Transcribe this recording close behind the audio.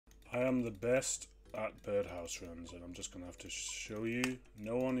I am the best at birdhouse runs, and I'm just gonna have to show you.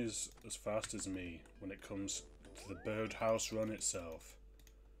 No one is as fast as me when it comes to the birdhouse run itself.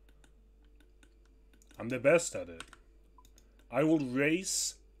 I'm the best at it. I will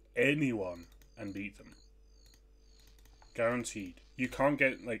race anyone and beat them. Guaranteed. You can't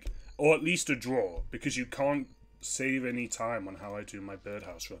get, like, or at least a draw, because you can't save any time on how I do my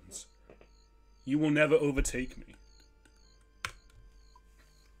birdhouse runs. You will never overtake me.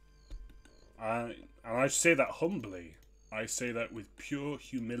 And I say that humbly. I say that with pure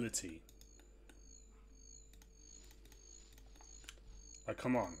humility. Like,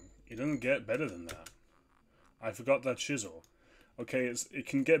 come on. It doesn't get better than that. I forgot that chisel. Okay, it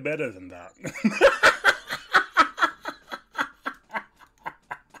can get better than that.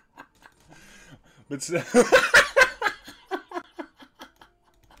 But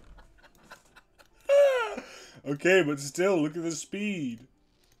okay, but still, look at the speed.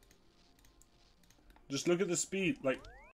 Just look at the speed. Like,